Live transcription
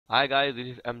Hi guys, this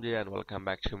is MJ and welcome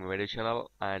back to my video channel,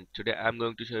 and today I'm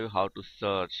going to show you how to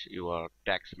search your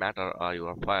text matter or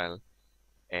your file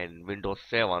in Windows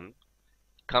 7.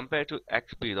 Compared to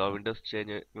XP,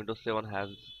 the Windows 7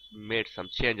 has made some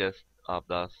changes of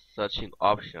the searching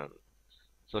option.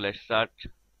 So let's start.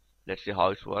 Let's see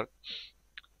how it works.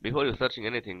 Before you searching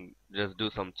anything, just do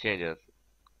some changes.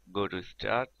 Go to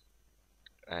Start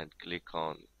and click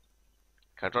on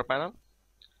Control Panel,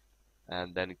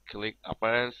 and then click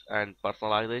Appearance and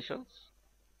Personalizations.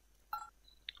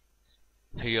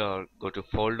 Here, go to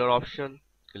Folder option.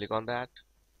 Click on that.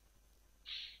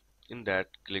 In that,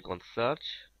 click on Search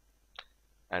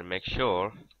and make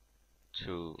sure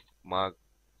to mark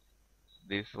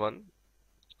this one.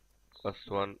 First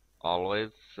one, always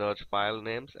search file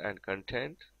names and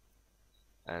content,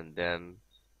 and then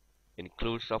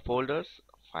include subfolders,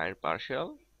 find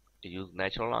partial, use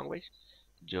natural language,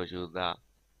 choose the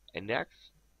index,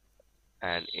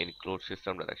 and include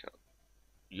system direction.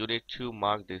 You need to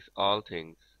mark these all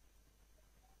things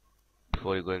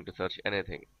before you're going to search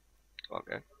anything.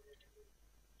 Okay.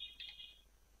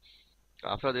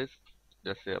 After this,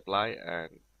 just say apply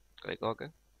and click OK.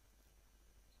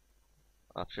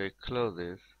 After you close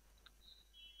this,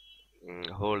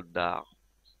 hold the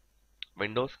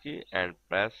Windows key and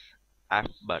press F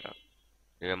button.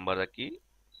 Remember the key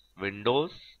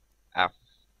Windows F,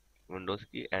 Windows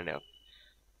key and F.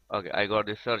 Okay, I got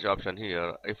the search option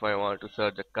here. If I want to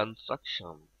search the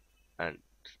construction and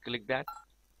click that,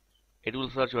 it will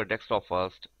search your desktop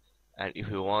first. And if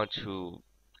you want to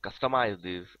customize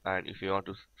this, and if you want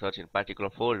to search in particular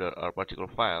folder or particular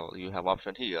file, you have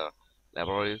option here: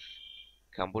 libraries,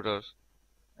 computers,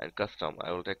 and custom.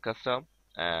 I will take custom,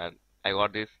 and I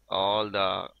got this all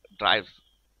the drives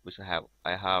which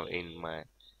I have in my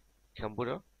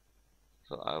computer.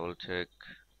 So I will take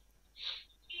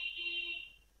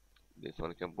this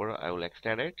one computer. I will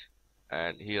extend it,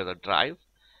 and here the drive.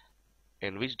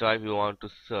 In which drive you want to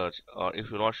search, or if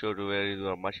you're not sure to where is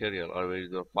your material or where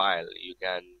is your file, you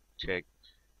can check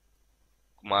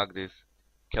mark this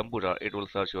computer. It will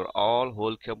search your all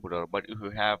whole computer. But if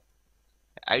you have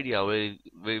idea where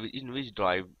in which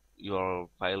drive your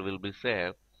file will be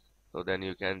saved, so then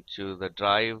you can choose the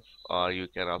drive, or you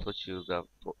can also choose the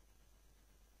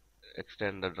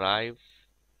extend the drive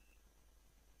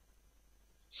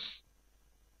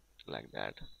like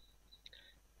that.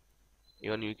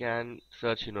 Even you can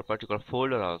search in a particular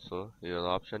folder also. Here the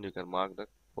option, you can mark the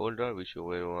folder which you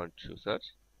will want to search,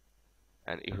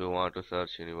 and if you want to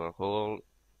search in your whole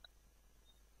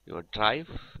your drive,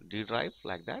 D drive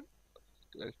like that,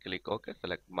 click OK,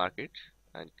 select mark it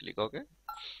and click OK.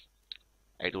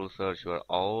 It will search your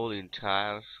all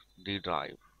entire D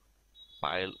drive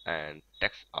file and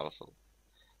text also.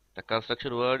 The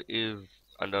construction word is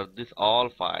under this all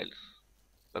files.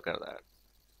 Look at that.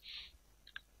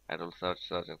 I will search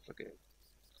it again.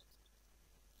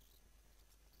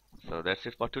 So that's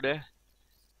it for today.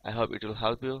 I hope it will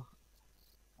help you,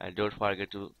 and don't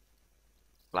forget to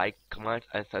like, comment,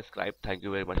 and subscribe. Thank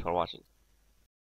you very much for watching.